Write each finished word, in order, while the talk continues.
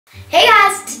Hey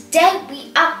guys, today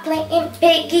we are playing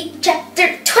Piggy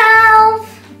Chapter 12.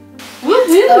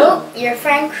 Woohoo! Oh, your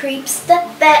friend creeps the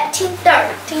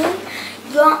 1313.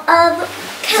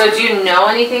 So do you know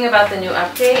anything about the new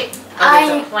update? Oh,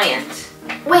 there's a plant.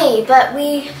 Wait, but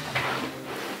we...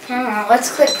 let's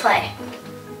click play.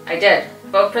 I did.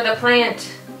 Vote for the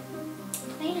plant.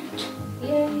 Plant.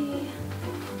 Yay.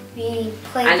 We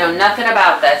played... I know nothing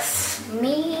about this.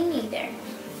 Me neither.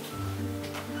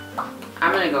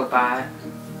 I'm gonna go bot.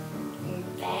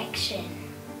 Infection.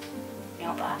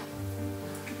 No bot.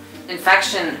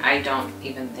 Infection, I don't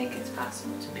even think it's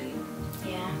possible to beat.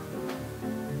 Yeah.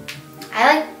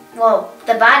 Well,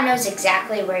 the bot knows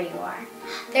exactly where you are.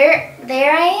 There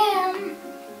I am.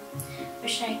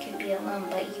 Wish I could be alone,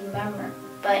 but you remember.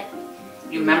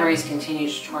 Your memories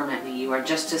continue to torment me. You are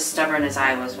just as stubborn as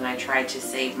I was when I tried to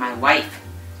save my wife.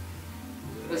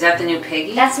 Was that the new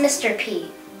Piggy? That's Mr. P.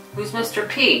 Who's Mr.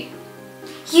 P?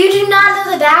 You do not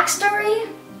know the backstory?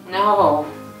 No.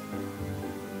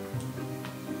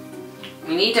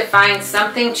 We need to find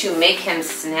something to make him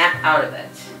snap out of it.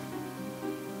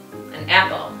 An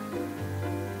apple.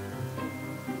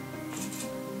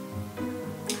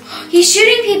 He's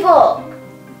shooting people.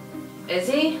 Is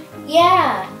he?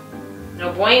 Yeah.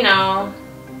 No bueno.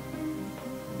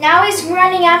 Now he's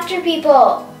running after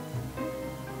people.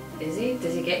 Is he?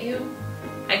 Does he get you?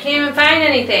 I can't even find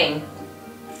anything.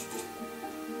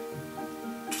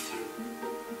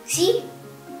 See?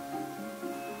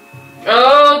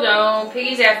 Oh no,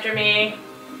 Piggy's after me.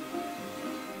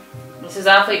 This is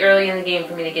awfully early in the game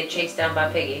for me to get chased down by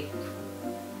Piggy.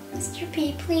 Mr.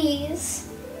 P, please.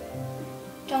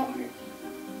 Don't hurt me.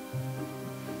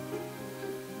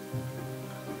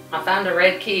 I found a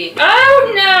red key.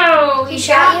 Oh no! He He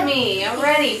shot got you? me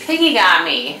already. Piggy got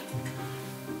me.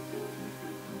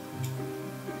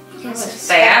 That was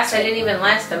fast. I didn't even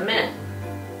last a minute.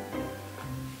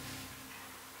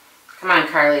 Come on,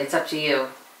 Carly. It's up to you.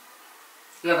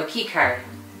 You have a key card.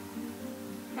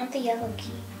 I want the yellow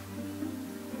key.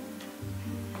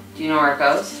 Do you know where it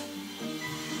goes?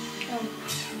 Oh,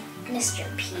 Mr.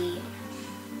 P.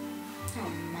 Oh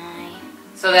my.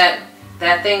 So that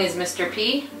thing is Mr.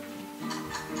 P?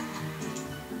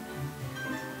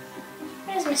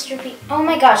 What is Mr. P? Oh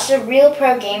my gosh, the real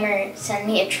pro gamer sent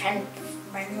me a friend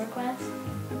request.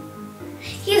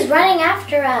 He's running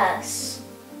after us.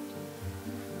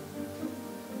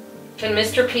 Can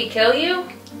Mr. P kill you?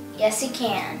 Yes, he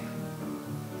can.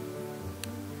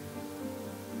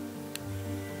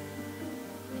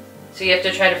 So you have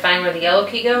to try to find where the yellow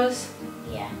key goes?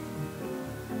 Yeah.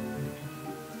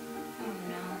 Oh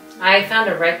no. I found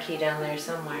a red key down there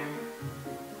somewhere.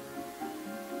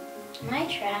 Am I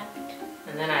trapped?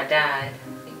 And then I died.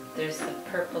 There's the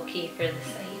purple key for the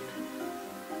safe.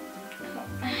 Oh,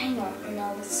 I don't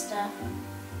know this stuff.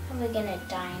 I'm probably gonna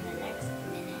die in the next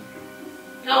minute.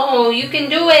 No, you can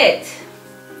do it!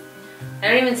 I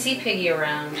don't even see Piggy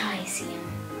around. Oh, I see him.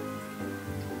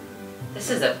 This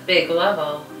is a big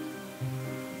level.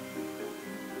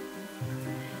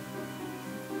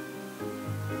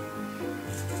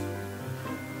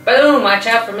 Boom! Watch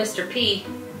out for Mr. P.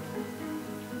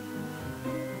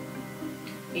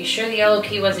 Are you sure the yellow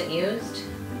key wasn't used?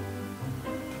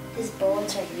 His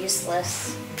bullets are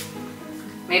useless.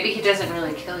 Maybe he doesn't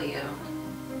really kill you.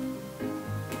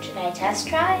 Should I test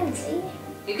try and see?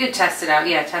 You could test it out.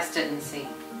 Yeah, test it and see.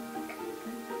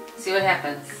 See what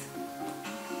happens.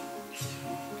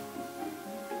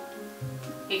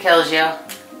 He kills you.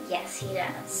 Yes, he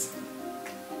does.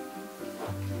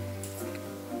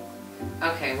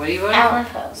 Okay, what do you vote for?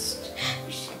 Outpost.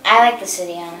 I like the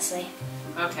city, honestly.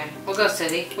 Okay, we'll go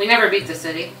city. We never beat the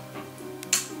city.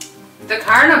 The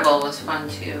carnival was fun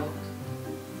too.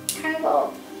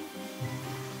 Carnival.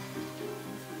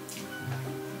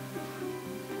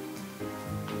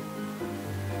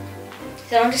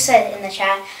 Someone just said in the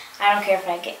chat, I don't care if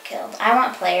I get killed. I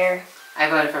want player. I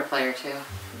voted for player too.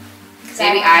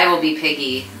 Maybe I will be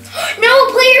Piggy. No,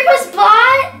 player plus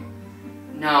bot?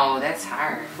 No, that's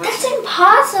hard. That's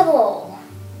impossible.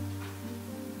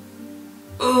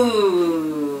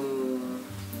 Ooh.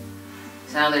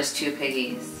 So now there's two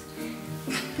Piggies.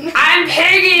 I'm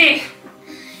Piggy!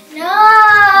 No!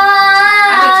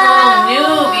 I'm a total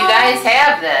noob. You guys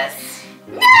have this.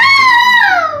 No!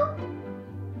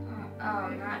 Oh,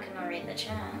 I'm not gonna read the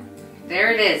chat.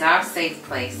 There it is, our safe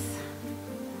place.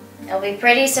 They'll be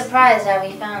pretty surprised that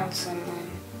we found someone.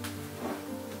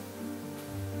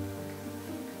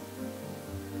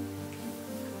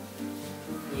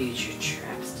 Use your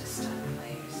traps to stop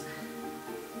players.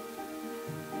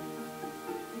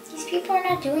 These people are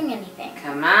not doing anything.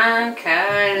 Come on,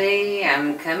 Carly,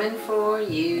 I'm coming for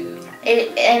you.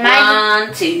 Am I...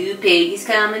 1, 2, Piggy's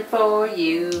coming for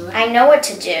you. I know what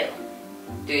to do.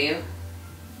 Do you?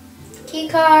 Key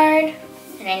card,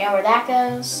 and I know where that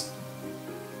goes.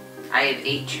 I have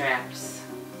 8 traps.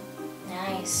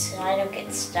 Nice, so I don't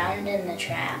get stunned in the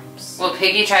traps. Will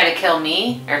Piggy try to kill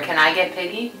me? Or can I get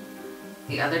Piggy?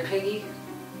 The other Piggy?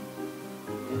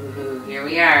 Ooh, here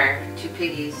we are. 2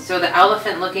 Piggies. So the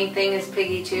elephant looking thing is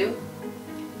Piggy too?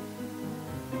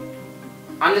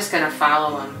 I'm just gonna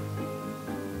follow him.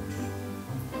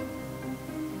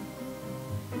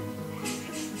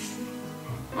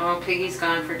 Oh, Piggy's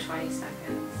gone for 20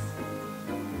 seconds.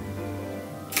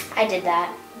 I did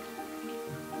that.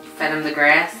 Fed him the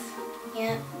grass?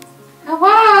 Yeah. Oh,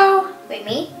 whoa! Wait,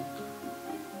 me?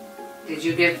 Did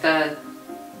you give the...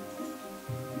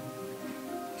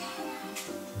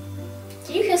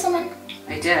 Did you kill someone?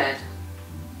 I did.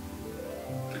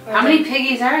 Or How many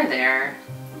Piggies are there?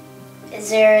 Is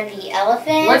there the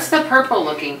elephant? What's the purple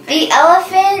looking thing? The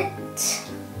elephant?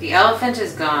 The elephant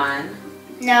is gone.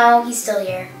 No, he's still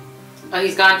here. Oh,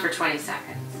 he's gone for 20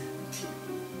 seconds.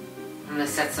 I'm gonna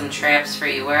set some traps for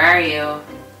you. Where are you?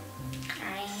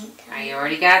 I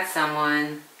already got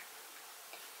someone.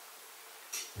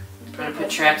 I'm gonna put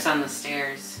traps on the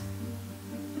stairs.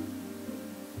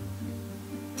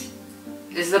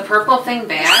 Is the purple thing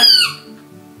bad?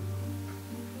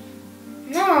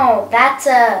 No, that's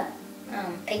a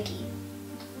Piggy.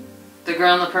 The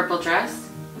girl in the purple dress?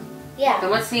 Yeah. Then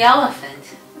what's the elephant?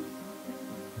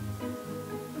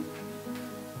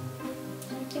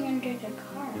 Something under the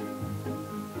car.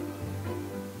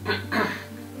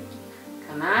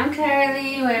 Come on,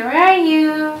 Carlaylee, where are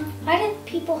you? Why did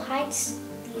people hide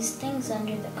these things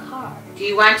under the car? Do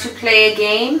you want to play a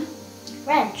game?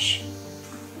 Wrench.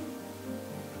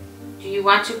 Do you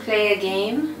want to play a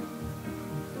game?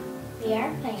 We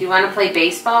are playing. Do you want to play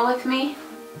baseball with me?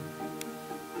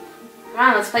 Come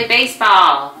on, let's play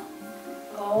baseball.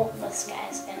 Oh, this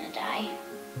guy's gonna die.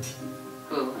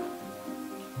 Who?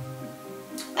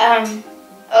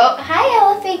 Oh, hi,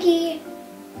 Ella Piggy.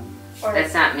 Or,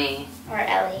 That's not me. or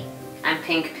Ellie. I'm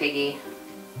Pink Piggy.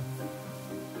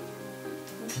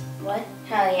 What?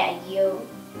 Oh, yeah, you.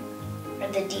 Or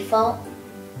the default.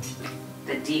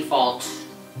 The default.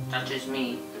 That is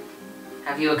me.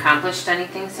 Have you accomplished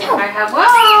anything so No. far?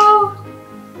 Whoa!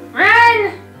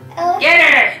 Run! Ella. Get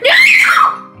her!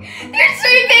 No! There's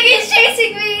 3 piggies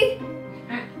chasing me!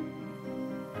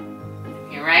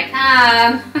 Here I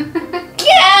come!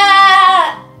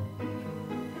 Yeah!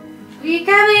 Are you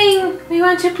coming? We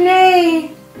want to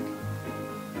play.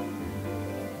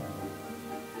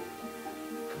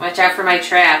 Watch out for my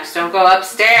traps. Don't go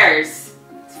upstairs.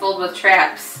 It's filled with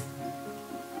traps.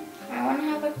 I want to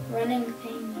have a running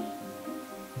thing.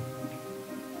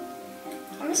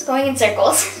 I'm just going in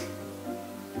circles.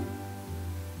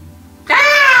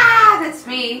 Ah! That's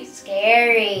me.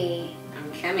 Scary.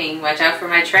 I'm coming. Watch out for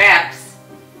my traps.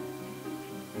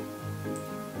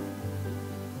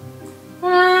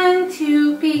 1,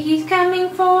 2, Piggy's coming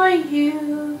for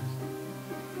you.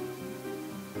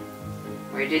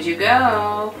 Where did you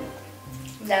go?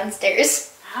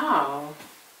 Downstairs. Oh.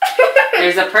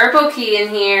 There's a purple key in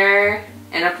here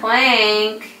and a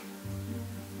plank.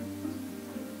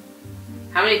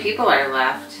 How many people are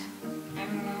left? I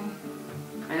don't know.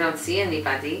 I don't see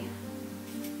anybody.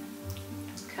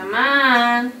 Come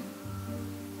on.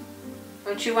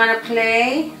 Don't you want to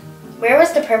play? Where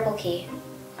was the purple key?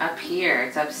 Up here.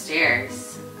 It's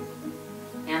upstairs.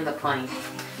 And the plank.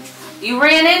 You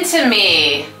ran into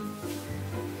me.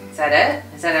 Is that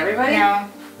it? Is that everybody? No.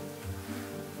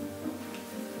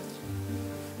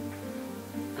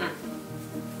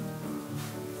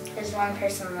 There's one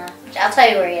person left. I'll tell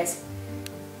you where he is.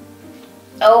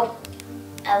 Oh,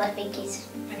 Ella Piggy's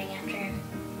running after him.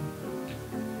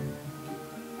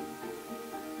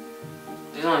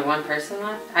 There's only one person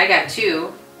left? I got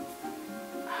 2.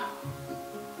 Oh.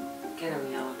 Get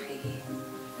him, Yellow Piggy.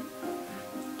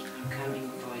 I'm coming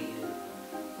for you.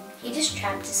 He just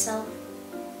trapped himself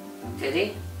Did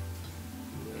he?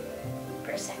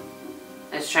 for a second.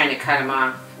 I was trying to cut him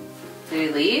off. Did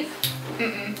he leave?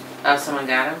 Mm-mm. Oh, someone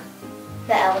got him?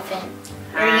 The elephant.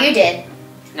 Or Huh? you did.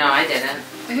 No, I didn't.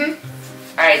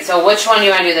 Mm-hmm. Alright, so which one do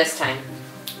you want to do this time?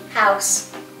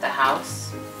 House. The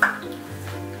house?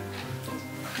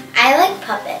 I like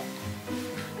Puppet.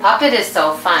 Puppet is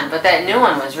so fun, but that new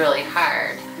one was really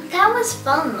hard. That was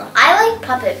fun though. I like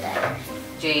Puppet better.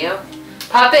 Do you?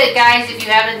 Puppet, guys, if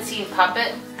you haven't seen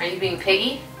Puppet, are you being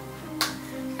piggy?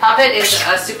 Puppet is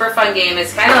a super fun game.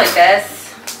 It's kind of like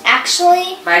this,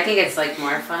 Actually, but I think it's like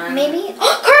more fun. maybe.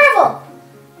 Oh,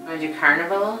 Carnival! Want to do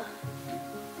Carnival?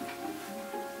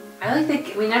 I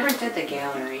like we never did the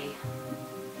gallery.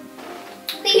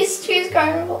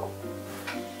 carnival.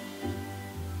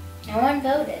 No one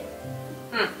voted.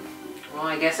 Well,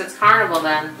 I guess it's carnival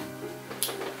then.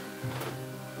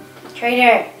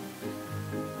 Traitor.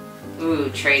 Ooh,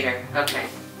 traitor. Okay.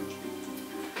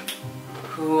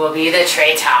 Who will be the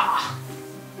traitor?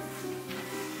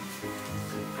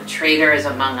 A traitor is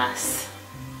among us.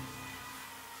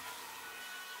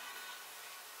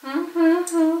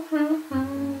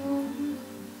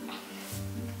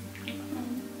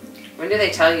 When do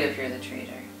they tell you if you're the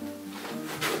traitor?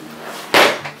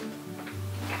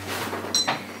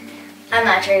 I'm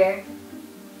not traitor.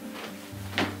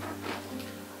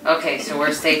 Okay, so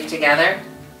we're safe together?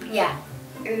 Yeah.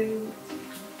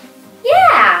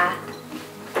 Yeah.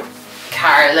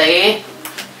 Carly.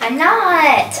 I'm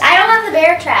not. I don't have the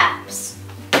bear traps.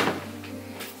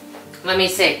 Let me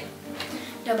see.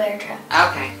 No bear traps.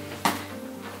 Okay.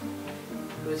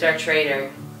 Who's our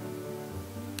traitor?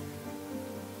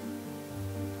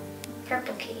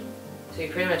 Purple key. So you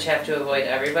pretty much have to avoid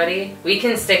everybody. We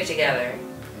can stick together.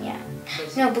 Yeah.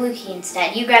 No, blue key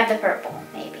instead. You grab the purple,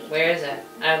 maybe. Where is it?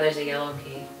 Oh, there's a yellow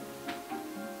key.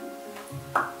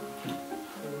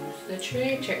 Who's the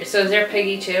traitor? So is there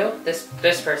Piggy too? This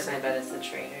person, I bet, is the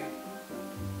traitor.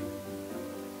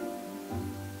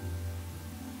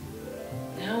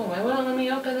 No, why won't it let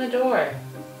me open the door?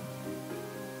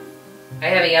 I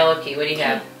have a yellow key. What do you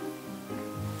have?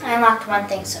 I unlocked one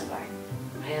thing so far.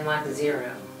 I unlocked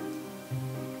 0.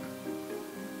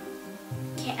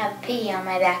 Can't have Piggy on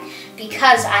my back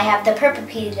because I have the purple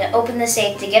key to open the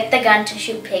safe to get the gun to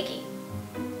shoot Piggy.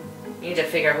 You need to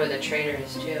figure out who the traitor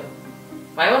is too.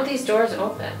 Why won't these doors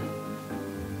open?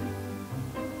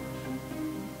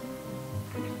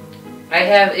 I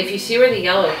have, if you see where the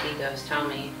yellow key goes, tell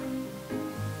me.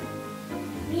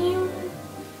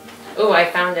 Oh, I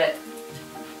found it.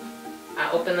 I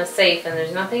opened the safe and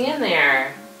there's nothing in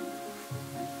there.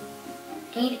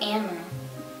 I need ammo.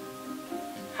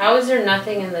 How is there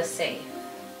nothing in the safe?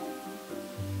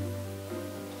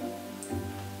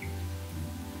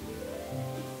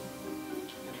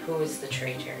 Who is the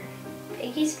traitor?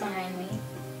 Piggy's behind me.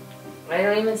 I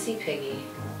don't even see Piggy.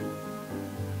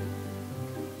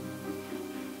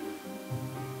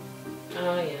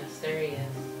 Oh yes, there he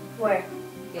is. Where?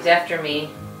 He's after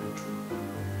me.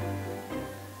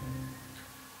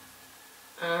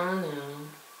 Oh no.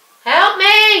 Help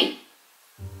me!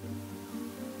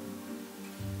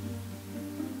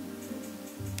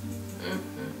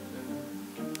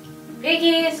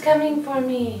 Piggy is coming for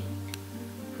me.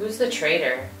 Who's the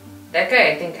traitor? That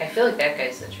guy, I feel like that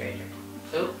guy's the traitor.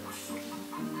 Oop.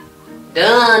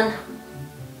 Done.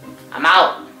 I'm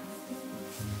out.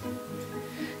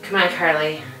 Come on,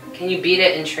 Carly. Can you beat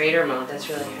it in traitor mode? That's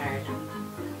really hard.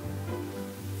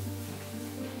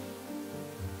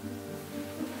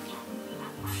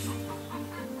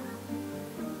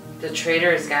 The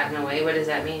traitor has gotten away. What does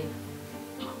that mean?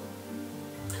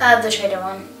 The traitor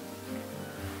one.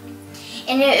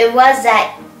 And it was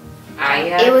that.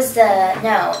 Aya? It was the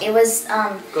it was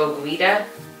Goguida?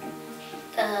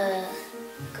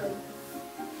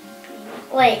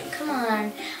 Wait, come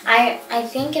on. I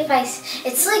think if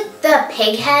it's like the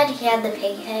pig head. He had the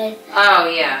pig head. Oh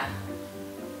yeah.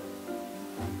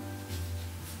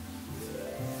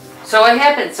 So what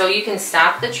happened? So you can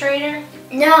stop the traitor?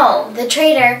 No, the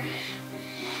traitor.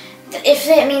 If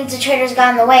it means the traitor's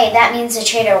got in the way, that means the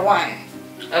traitor won.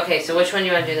 Okay, so which one do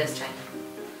you want to do this time?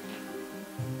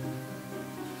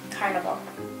 Carnival.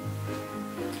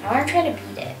 I want to try to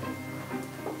beat it.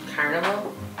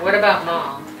 Carnival? What about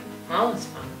mall? Mall is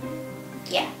fun.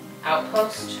 Yeah.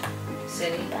 Outpost?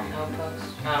 City? Outpost?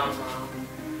 Oh,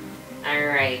 mall.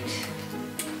 Alright.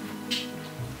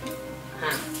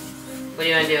 Huh. What do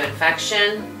you want to do?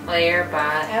 Infection? Player?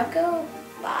 Bot? I'll go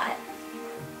bot.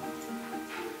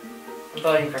 I'm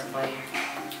voting for player.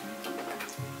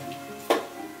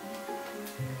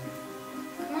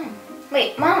 Come on.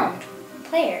 Wait, Mom.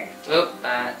 Player. Oop,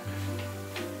 bot.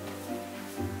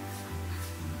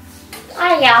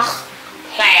 Player.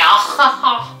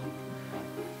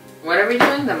 What are we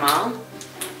doing? The mall?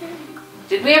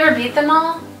 Did we ever beat the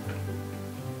mall?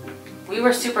 We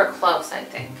were super close, I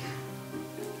think.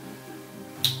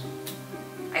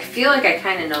 I feel like I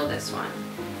kind of know this one.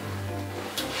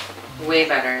 Way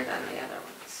better than the other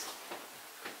ones.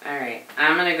 Alright,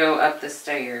 I'm going to go up the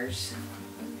stairs.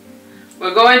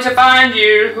 We're going to find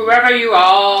you, whoever you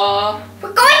are.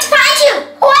 We're going to find you,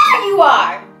 whoever you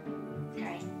are.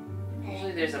 Alright.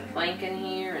 Usually there's a plank in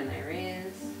here, and there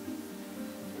is.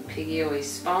 And Piggy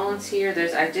always spawns here.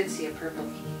 I did see a purple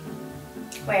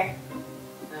key. Where?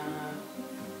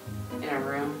 In a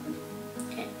room.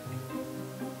 Okay.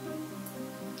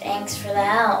 Thanks for the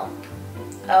help.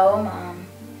 Oh, Mom.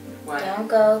 What? Don't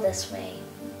go this way.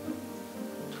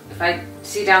 If I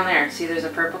see down there, see there's a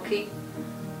purple key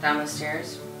down the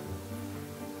stairs.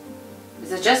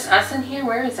 Is it just us in here?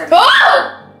 Where is that?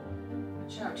 Oh!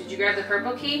 Watch out. Did you grab the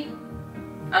purple key?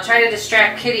 I'll try to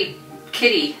distract Kitty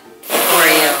for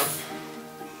you.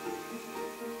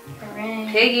 Hooray.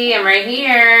 Piggy, I'm right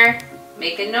here.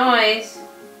 Making noise.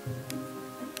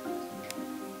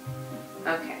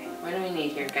 Okay, what do we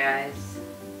need here, guys?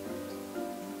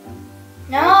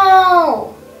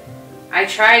 No! I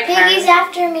tried, Piggy's Carly.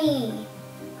 after me.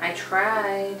 I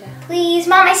tried. Please,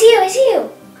 Mom, I see you, I see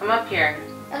you. Come up here.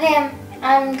 Okay,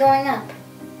 I'm going up.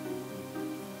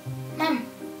 Mom,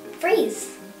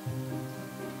 freeze.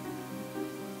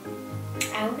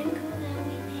 I wouldn't go that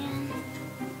way, man.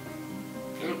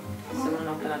 Someone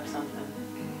open up something.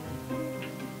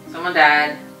 Someone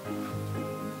died.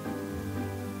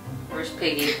 Where's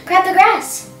Piggy? Grab the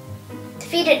grass. To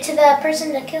feed it to the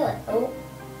person to kill it. Oh.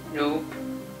 Nope.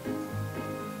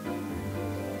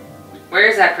 Where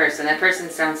is that person? That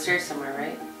person's downstairs somewhere,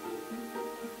 right?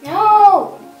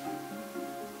 No!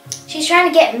 She's trying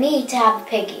to get me to have a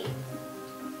Piggy.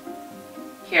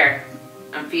 Here,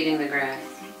 I'm feeding the grass.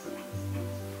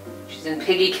 She's in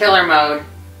Piggy killer mode.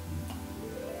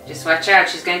 Just watch out,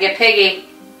 she's gonna get Piggy.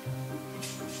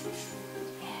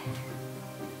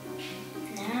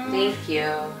 Thank you.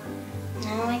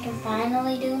 Now I can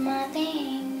finally do my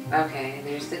thing. Okay,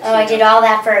 there's the teal. Oh, I did all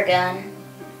that for a gun.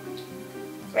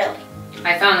 Really?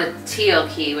 I found the teal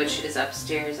key, which is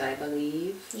upstairs, I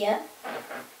believe. Yep.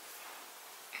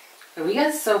 We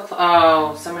got so close.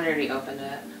 Oh, someone already opened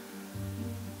it.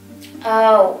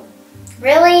 Oh.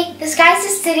 Really? This guy's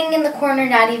just sitting in the corner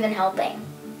not even helping.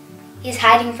 He's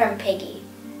hiding from Piggy.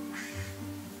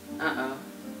 Uh-oh.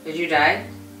 Did you die?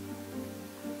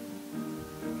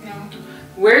 No.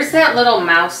 Where's that little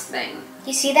mouse thing?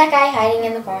 You see that guy hiding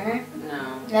in the corner?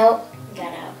 No. Nope. He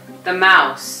got out. The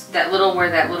mouse. Where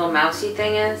that little mousy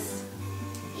thing is?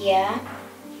 Yeah.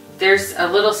 There's a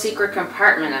little secret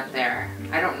compartment up there.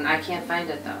 I can't find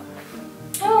it though.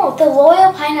 Oh, the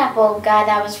loyal pineapple guy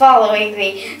that was following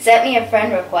me sent me a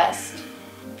friend request.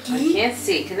 I can't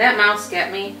see. Can that mouse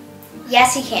get me?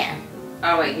 Yes, he can.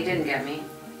 Oh wait, he didn't get me.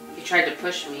 He tried to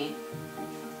push me.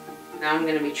 Now I'm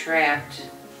gonna be trapped.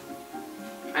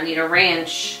 I need a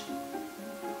wrench.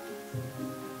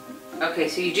 Okay,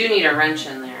 so you do need a wrench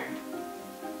in there.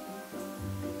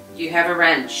 You have a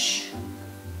wrench.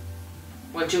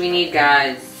 What do we need,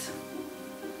 guys?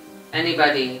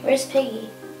 Anybody? Where's Piggy?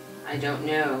 I don't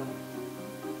know.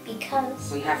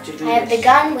 Because We have to do I have this. the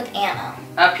gun with ammo.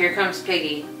 Up, here comes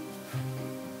Piggy.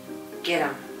 Get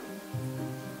him.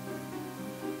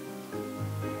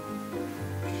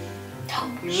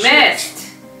 Oh,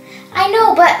 Missed! I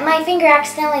know, but my finger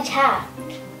accidentally tapped.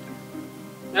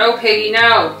 No, Piggy,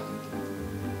 no!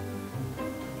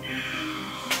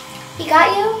 He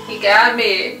got you? He got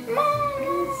me.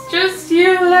 Mom. Just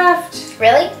you left.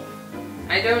 Really?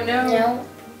 I don't know. No.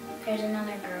 There's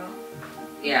another girl.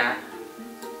 Yeah.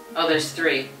 Oh, there's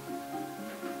 3.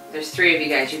 There's 3 of you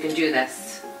guys. You can do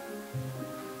this.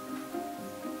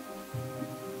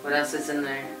 What else is in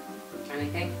there?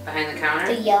 Anything? Behind the counter?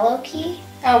 The yellow key?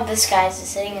 Oh, this guy's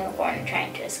just sitting in the corner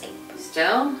trying to escape.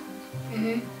 Still?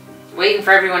 Mm-hmm. Waiting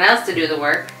for everyone else to do the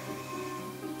work.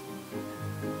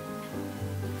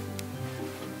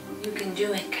 You can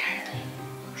do it, Carly.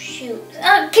 Oh, shoot.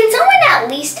 Can someone at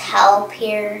least help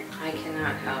here? I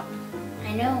cannot help.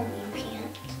 I know you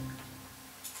can't.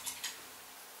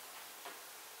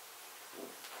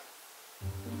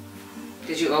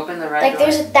 Did you open the red Like, door?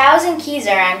 there's 1,000 keys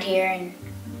around here, and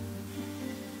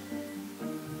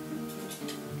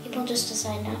people just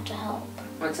decide not to help.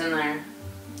 What's in there?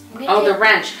 I'm gonna Oh, do- the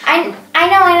wrench. I know.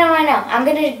 I'm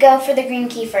gonna go for the green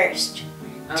key first.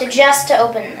 Okay. To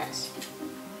open this.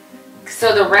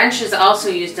 So the wrench is also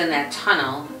used in that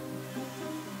tunnel.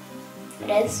 It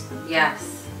is?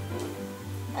 Yes.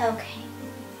 Okay.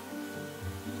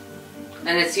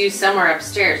 And it's used somewhere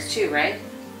upstairs too, right?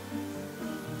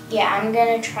 Yeah, I'm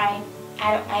gonna try.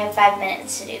 I have 5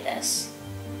 minutes to do this.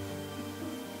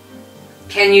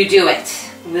 Can you do it?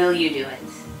 Will you do it?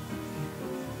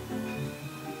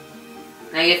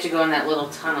 Now you have to go in that little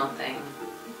tunnel thing.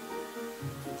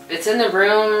 It's in the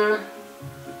room.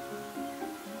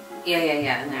 Yeah,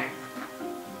 in there.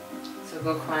 So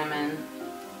go climb in.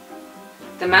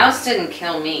 The mouse didn't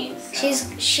kill me. So.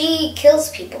 She kills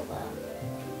people though.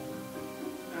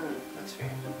 That's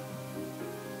weird.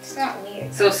 It's not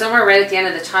weird. So somewhere right at the end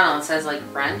of the tunnel it says like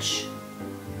wrench.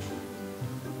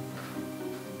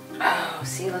 Oh,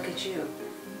 see, look at you.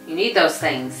 You need those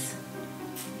things.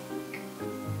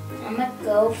 I'm gonna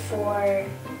go for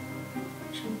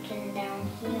Something down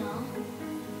here.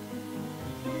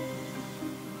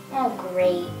 Oh,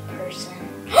 great person.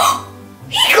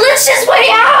 He glitched his way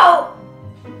out!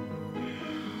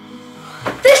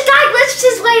 This guy glitched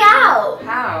his way out!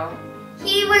 How?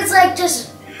 He was like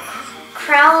just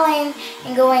crawling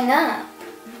and going up.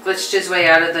 Glitched his way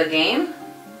out of the game?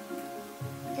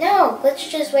 No,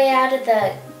 glitched his way out of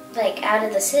the, out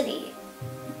of the city.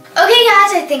 Okay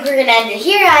guys, I think we're gonna end it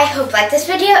here. I hope you liked this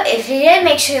video. If you did,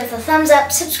 make sure you hit the thumbs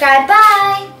up, subscribe,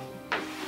 bye!